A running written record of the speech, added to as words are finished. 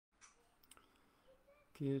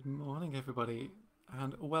Good morning, everybody,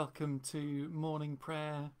 and welcome to morning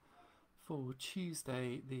prayer for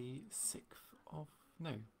Tuesday, the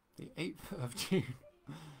 8th of June.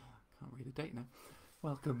 Can't read the date now.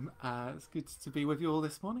 Welcome. It's good to be with you all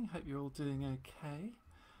this morning. Hope you're all doing okay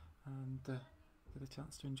and get a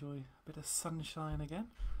chance to enjoy a bit of sunshine again.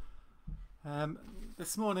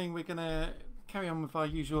 This morning we're going to carry on with our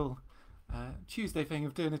usual Tuesday thing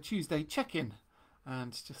of doing a Tuesday check-in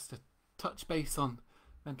and just to touch base on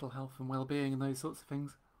mental health and well-being and those sorts of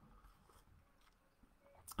things.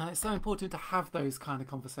 And it's so important to have those kind of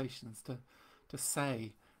conversations, to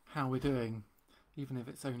say how we're doing, even if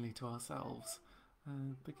it's only to ourselves.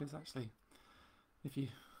 Because actually, if you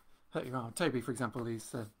hurt your arm, Toby, for example, he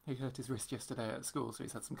hurt his wrist yesterday at school, so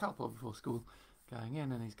he's had some Calpol before school going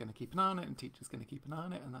in, and he's going to keep an eye on it, and teacher's going to keep an eye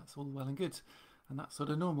on it, and that's all well and good, and that's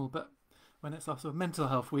sort of normal. But when it's our sort of mental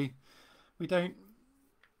health, we don't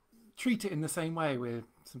treat it in the same way.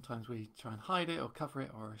 Sometimes we try and hide it or cover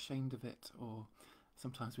it or are ashamed of it, or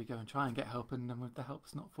sometimes we go and try and get help and the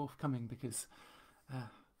help's not forthcoming because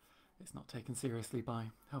it's not taken seriously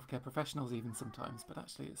by healthcare professionals even sometimes. But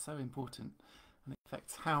actually it's so important and it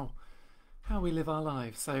affects how we live our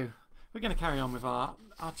lives. So we're going to carry on with our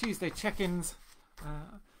Tuesday check-ins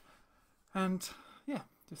and yeah,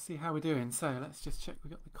 just see how we're doing. So let's just check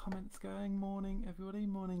we've got the comments going. Morning everybody,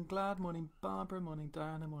 morning Glad, morning Barbara, morning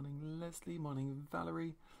Diana, morning Leslie, morning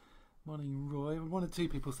Valerie, morning Roy. One or two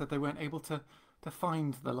people said they weren't able to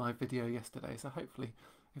find the live video yesterday, so hopefully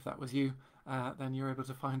if that was you, then you're able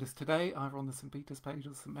to find us today, either on the St Peter's page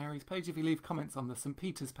or St Mary's page. If you leave comments on the St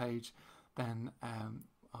Peter's page, then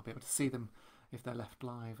I'll be able to see them if they're left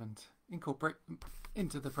live and incorporate them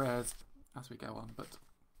into the prayers as we go on. But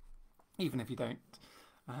even if you don't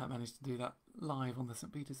manage to do that live on the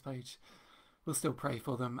St Peter's page, we'll still pray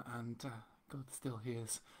for them, and God still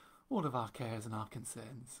hears all of our cares and our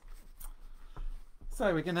concerns.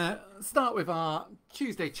 So we're going to start with our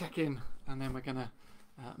Tuesday check-in, and then we're going to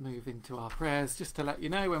move into our prayers. Just to let you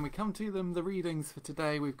know, when we come to them, the readings for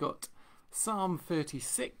today, we've got Psalm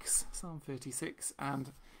 36,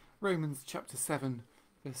 and Romans chapter 7,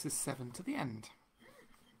 verses 7 to the end.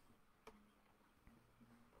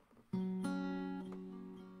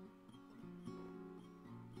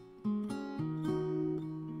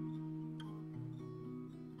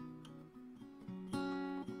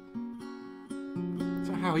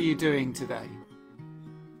 How are you doing today?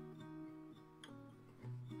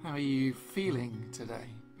 How are you feeling today?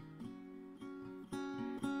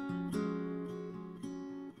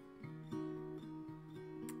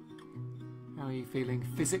 How are you feeling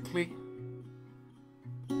physically?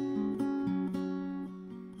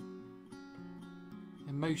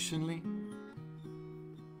 Emotionally?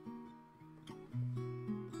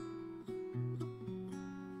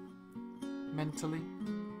 Mentally?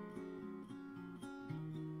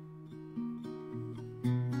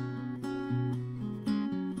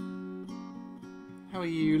 How are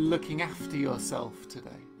you looking after yourself today?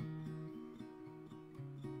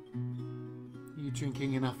 Are you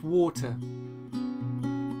drinking enough water?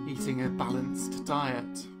 Eating a balanced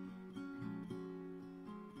diet?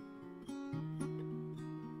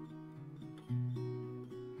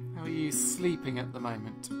 How are you sleeping at the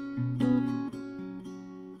moment? Do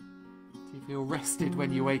you feel rested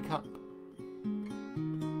when you wake up?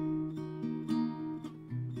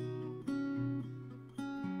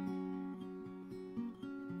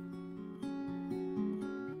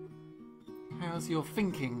 How's your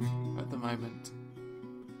thinking at the moment?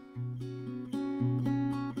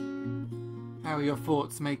 How are your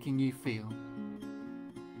thoughts making you feel?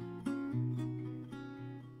 Are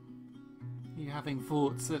you having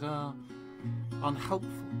thoughts that are unhelpful?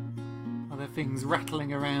 Are there things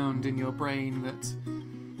rattling around in your brain that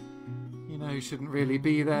you know shouldn't really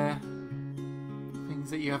be there? Things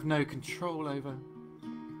that you have no control over,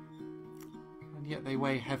 and yet they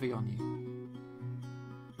weigh heavy on you.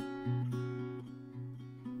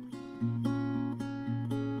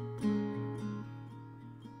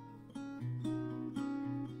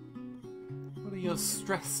 Your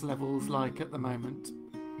stress levels like at the moment?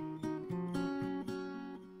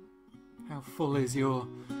 How full is your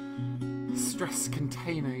stress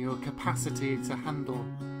container, your capacity to handle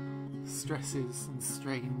stresses and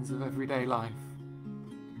strains of everyday life?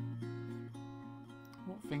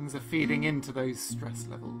 What things are feeding into those stress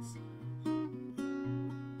levels?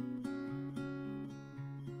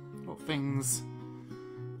 What things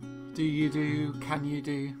do you do, can you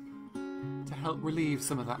do to help relieve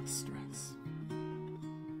some of that stress?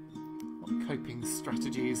 Coping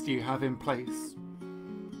strategies do you have in place?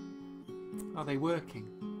 Are they working?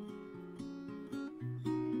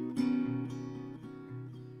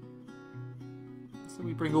 So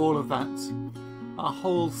we bring all of that, our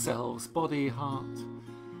whole selves, body, heart,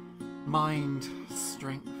 mind,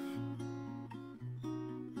 strength,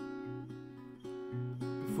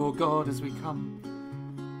 before God as we come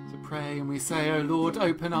to pray, and we say, "O Lord,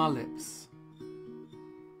 open our lips,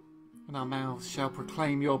 and our mouths shall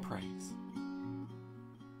proclaim your praise."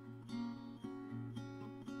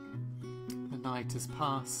 The night has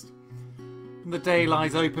passed, and the day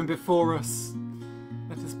lies open before us.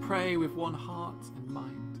 Let us pray with one heart and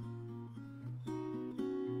mind.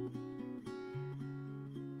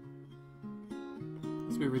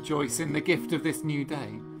 As we rejoice in the gift of this new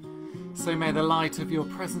day, so may the light of your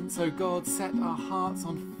presence, O God, set our hearts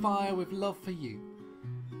on fire with love for you,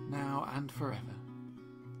 now and forever.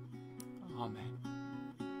 Amen.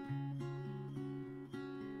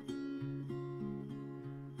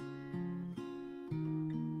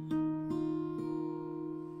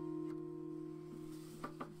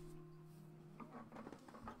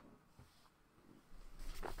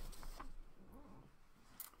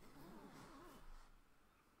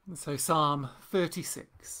 So Psalm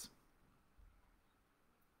 36.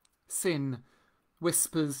 Sin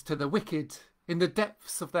whispers to the wicked in the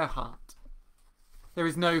depths of their heart. There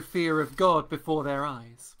is no fear of God before their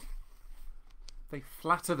eyes. They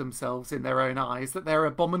flatter themselves in their own eyes that their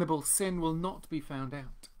abominable sin will not be found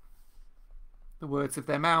out. The words of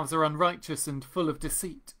their mouths are unrighteous and full of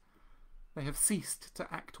deceit. They have ceased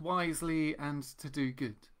to act wisely and to do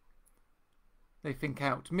good. They think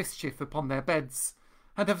out mischief upon their beds,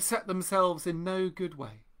 and have set themselves in no good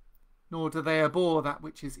way, nor do they abhor that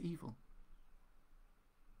which is evil.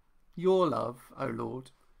 Your love, O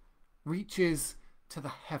Lord, reaches to the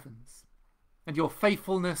heavens, and your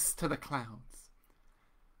faithfulness to the clouds.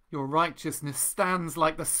 Your righteousness stands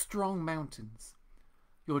like the strong mountains,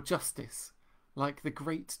 your justice like the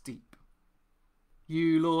great deep.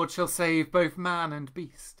 You, Lord, shall save both man and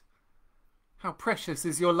beast. How precious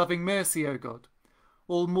is your loving mercy, O God!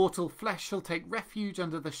 All mortal flesh shall take refuge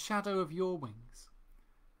under the shadow of your wings.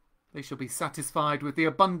 They shall be satisfied with the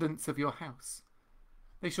abundance of your house.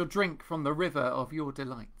 They shall drink from the river of your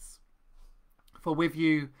delights. For with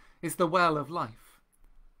you is the well of life,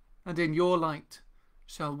 and in your light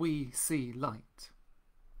shall we see light.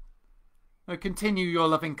 O continue your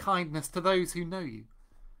loving kindness to those who know you,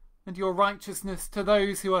 and your righteousness to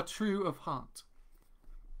those who are true of heart.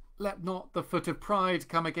 Let not the foot of pride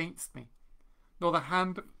come against me, nor the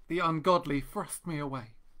hand of the ungodly thrust me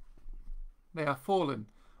away. They are fallen,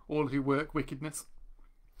 all who work wickedness.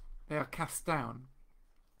 They are cast down,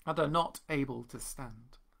 and are not able to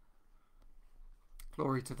stand.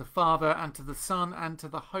 Glory to the Father, and to the Son, and to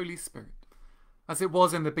the Holy Spirit, as it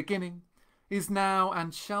was in the beginning, is now,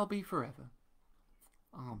 and shall be forever.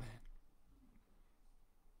 Amen.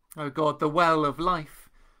 O God, the well of life,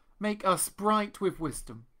 make us bright with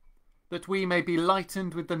wisdom, that we may be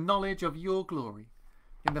lightened with the knowledge of your glory,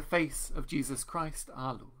 in the face of Jesus Christ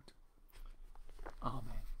our Lord.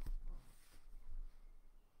 Amen.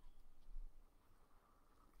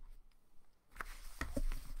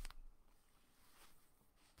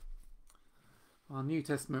 Our New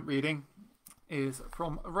Testament reading is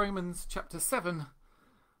from Romans chapter 7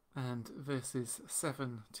 and verses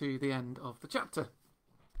 7 to the end of the chapter.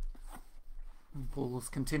 And Paul's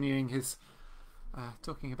continuing his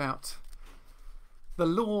talking about the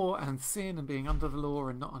law and sin and being under the law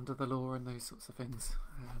and not under the law and those sorts of things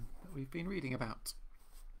that we've been reading about.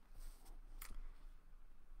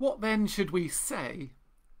 What then should we say?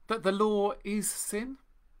 That the law is sin?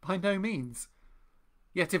 By no means.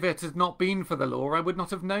 Yet if it had not been for the law, I would not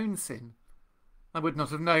have known sin. I would not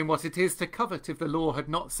have known what it is to covet if the law had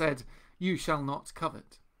not said, "You shall not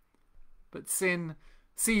covet." But sin,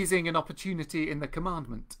 seizing an opportunity in the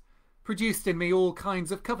commandment, produced in me all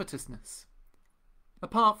kinds of covetousness.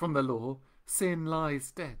 Apart from the law, sin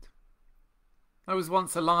lies dead. I was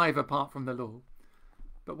once alive apart from the law,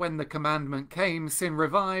 but when the commandment came, sin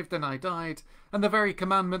revived and I died, and the very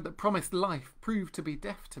commandment that promised life proved to be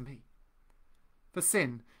death to me. For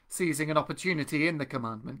sin, seizing an opportunity in the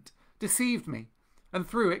commandment, deceived me, and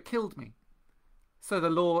through it killed me. So the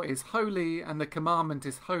law is holy, and the commandment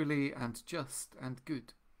is holy and just and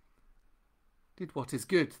good. Did what is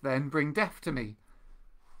good, then, bring death to me?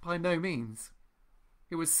 By no means.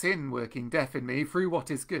 It was sin working death in me through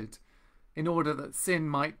what is good, in order that sin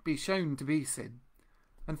might be shown to be sin,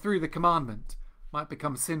 and through the commandment might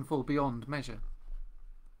become sinful beyond measure.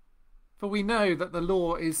 For we know that the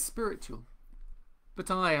law is spiritual, but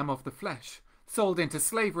I am of the flesh, sold into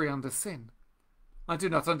slavery under sin. I do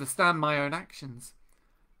not understand my own actions,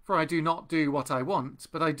 for I do not do what I want,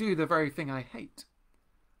 but I do the very thing I hate.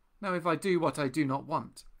 Now if I do what I do not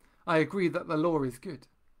want, I agree that the law is good.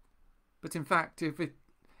 But in fact, if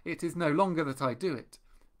it is no longer that I do it,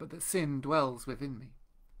 but that sin dwells within me.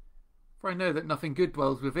 For I know that nothing good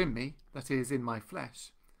dwells within me, that is, in my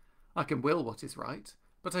flesh. I can will what is right,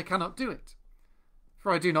 but I cannot do it.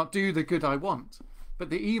 For I do not do the good I want, but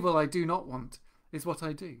the evil I do not want is what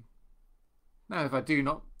I do. Now if I do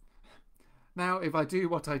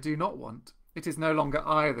what I do not want, it is no longer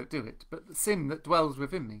I that do it, but the sin that dwells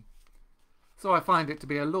within me. So I find it to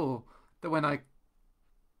be a law that when I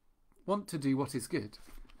want to do what is good,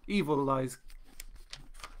 evil lies...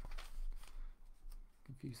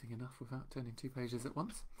 Confusing enough without turning 2 pages at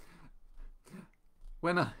once.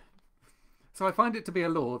 So I find it to be a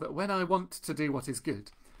law that when I want to do what is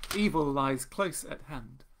good, evil lies close at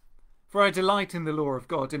hand. For I delight in the law of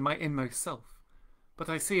God in my inmost self, but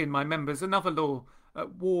I see in my members another law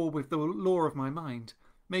at war with the law of my mind,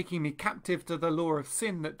 making me captive to the law of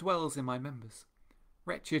sin that dwells in my members.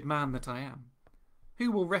 Wretched man that I am!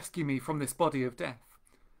 Who will rescue me from this body of death?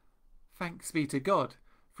 Thanks be to God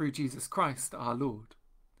through Jesus Christ our Lord.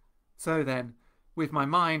 So then, with my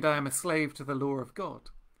mind I am a slave to the law of God,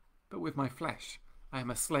 but with my flesh I am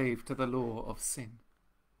a slave to the law of sin.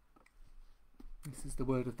 This is the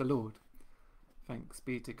word of the Lord. Thanks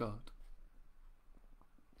be to God.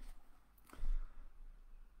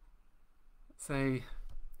 It's a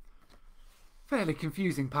fairly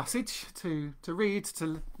confusing passage to read,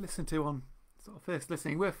 to listen to on sort of first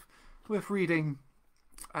listening. Worth reading,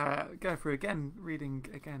 go through again, reading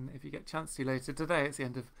again if you get a chance to later today. It's the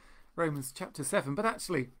end of Romans chapter 7, but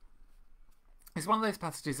actually it's one of those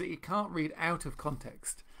passages that you can't read out of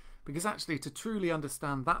context, because actually to truly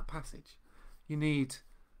understand that passage you need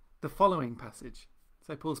the following passage.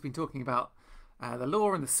 So Paul's been talking about the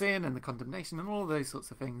law and the sin and the condemnation and all of those sorts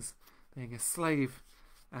of things, being a slave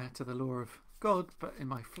to the law of God, but in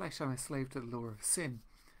my flesh I'm a slave to the law of sin.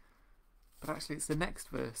 But actually it's the next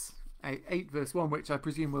verse, 8 verse 1, which I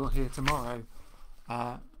presume we'll hear tomorrow.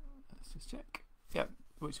 Let's just check. Yep,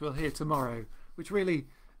 which we'll hear tomorrow, which really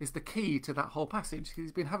is the key to that whole passage.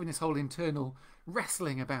 He's been having this whole internal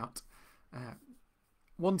wrestling about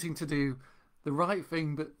wanting to do the right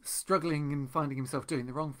thing but struggling and finding himself doing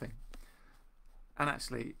the wrong thing. And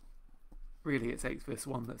actually, really it's 8 verse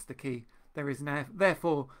 1 that's the key. There is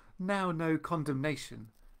therefore now no condemnation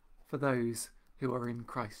for those who are in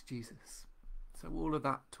Christ Jesus. So all of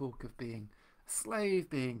that talk of being a slave,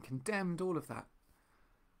 being condemned, all of that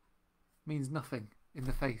means nothing in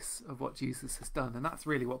the face of what Jesus has done. And that's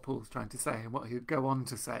really what Paul's trying to say and what he'll go on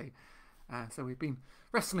to say. So we've been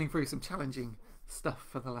wrestling through some challenging stuff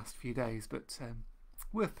for the last few days, but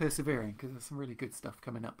worth persevering, because there's some really good stuff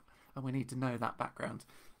coming up and we need to know that background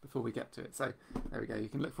before we get to it. So there we go. You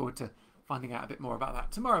can look forward to finding out a bit more about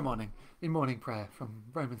that tomorrow morning in morning prayer from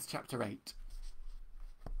Romans chapter 8.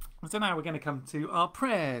 So now we're going to come to our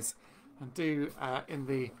prayers and do in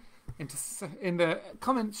the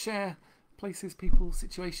comments share places, people,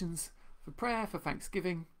 situations for prayer, for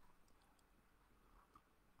thanksgiving.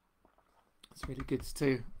 It's really good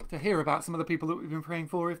to hear about some of the people that we've been praying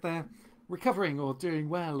for, if they're recovering or doing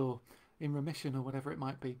well or in remission or whatever it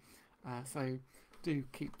might be. So do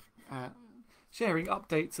keep sharing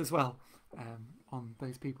updates as well on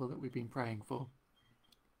those people that we've been praying for.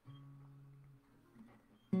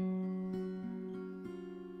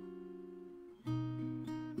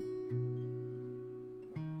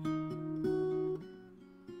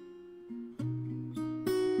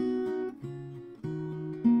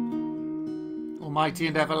 Almighty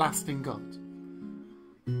and everlasting God,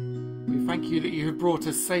 we thank you that you have brought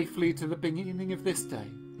us safely to the beginning of this day.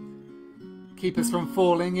 Keep us from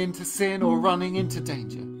falling into sin or running into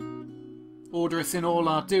danger. Order us in all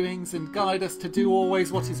our doings and guide us to do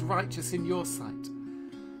always what is righteous in your sight.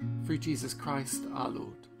 Through Jesus Christ our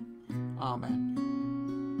Lord. Amen.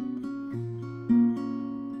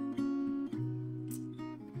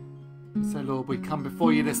 So Lord, we come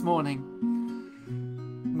before you this morning.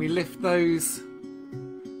 We lift those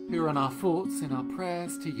who are in our thoughts, in our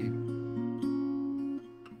prayers to you.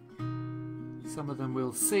 Some of them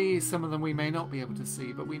we'll see, some of them we may not be able to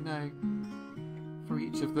see, but we know for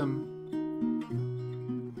each of them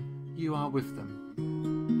you are with them.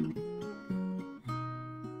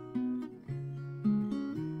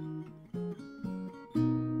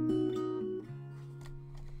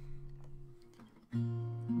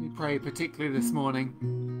 We pray particularly this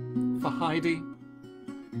morning for Heidi,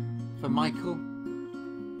 for Michael,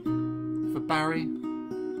 for Barry,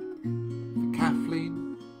 for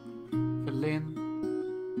Kathleen, for Lynn,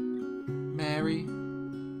 Mary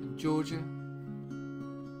and Georgia.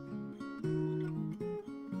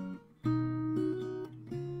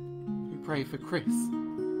 We pray for Chris,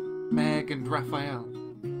 Meg and Raphael,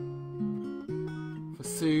 for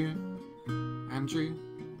Sue, Andrew,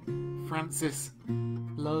 Francis,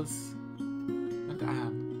 Luz and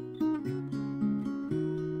Anne.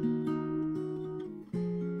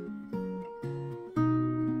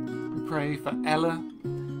 We pray for Ella,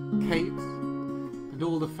 Kate and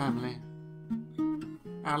all the family,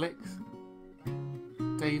 Alex,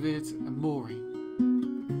 David and Maury.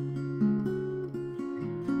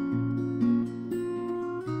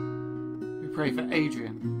 We pray for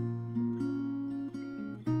Adrian.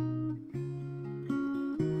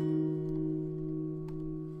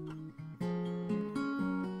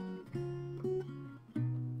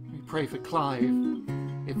 We pray for Clive,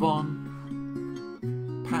 Yvonne,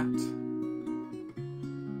 Pat,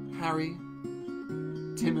 Harry,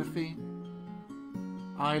 Timothy,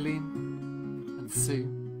 Eileen and Sue.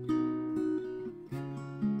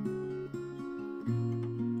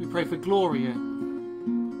 We pray for Gloria,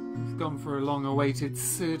 who's gone for a long-awaited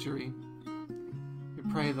surgery. We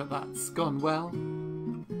pray that that's gone well.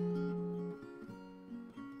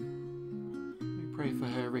 We pray for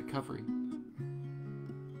her recovery.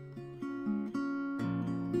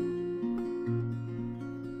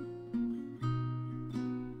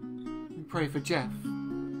 We pray for Jeff,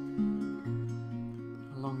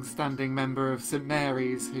 long-standing member of St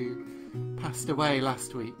Mary's who passed away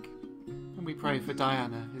last week, and we pray for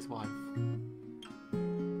Diana, his wife.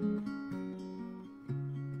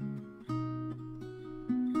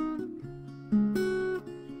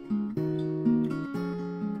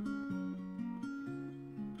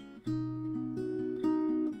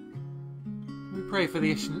 We pray for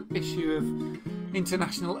the issue of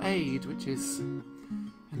international aid, which is in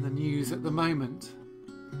the news at the moment.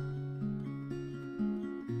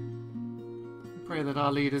 Pray that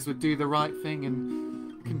our leaders would do the right thing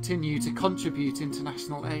and continue to contribute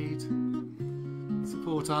international aid,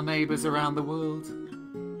 support our neighbours around the world.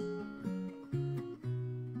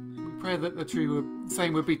 We pray that the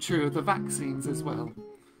same would be true of the vaccines as well.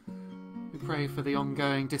 We pray for the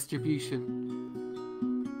ongoing distribution.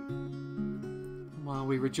 And while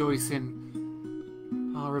we rejoice in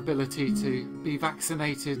our ability to be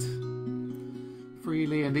vaccinated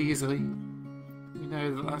freely and easily, we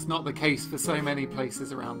know that that's not the case for so many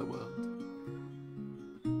places around the world.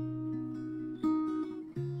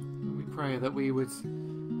 And we pray that we would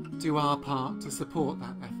do our part to support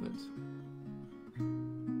that effort.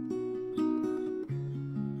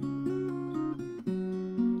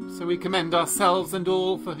 So we commend ourselves and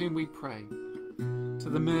all for whom we pray to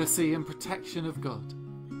the mercy and protection of God.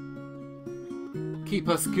 Keep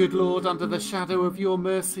us, good Lord, under the shadow of your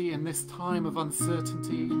mercy in this time of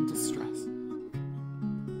uncertainty and distress.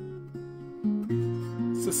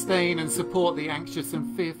 Sustain and support the anxious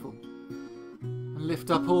and fearful, and lift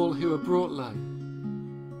up all who are brought low,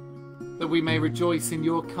 that we may rejoice in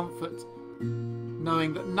your comfort,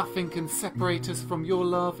 knowing that nothing can separate us from your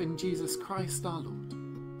love in Jesus Christ our Lord.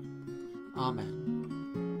 Amen.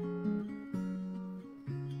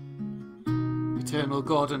 Eternal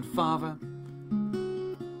God and Father,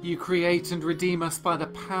 you create and redeem us by the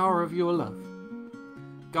power of your love.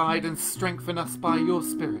 Guide and strengthen us by your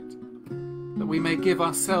Spirit, that we may give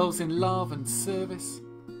ourselves in love and service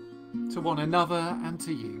to one another and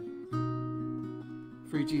to you.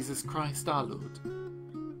 Through Jesus Christ our Lord.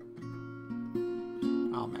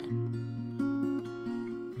 Amen.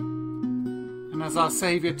 And as our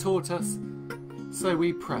Saviour taught us, so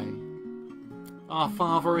we pray. Our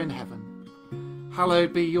Father in heaven,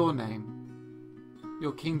 hallowed be your name.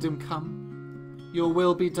 Your kingdom come, your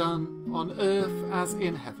will be done on earth as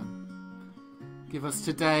in heaven. Give us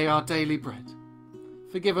today our daily bread.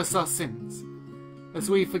 Forgive us our sins, as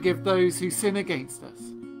we forgive those who sin against us.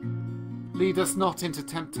 Lead us not into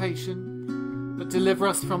temptation, but deliver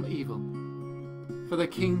us from evil. For the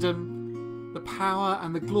kingdom, the power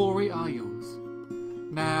and the glory are yours,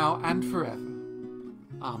 now and forever.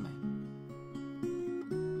 Amen.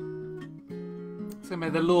 So may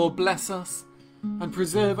the Lord bless us and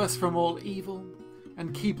preserve us from all evil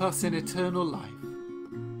and keep us in eternal life.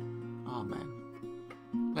 Amen.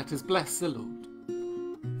 Let us bless the Lord.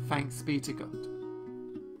 Thanks be to God.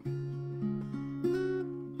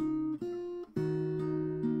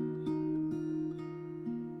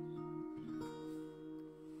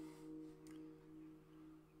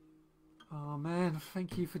 Amen.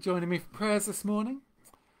 Thank you for joining me for prayers this morning.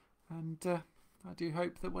 And I do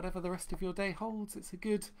hope that whatever the rest of your day holds, it's a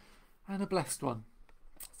good and a blessed one.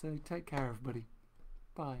 So take care, everybody.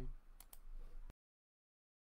 Bye.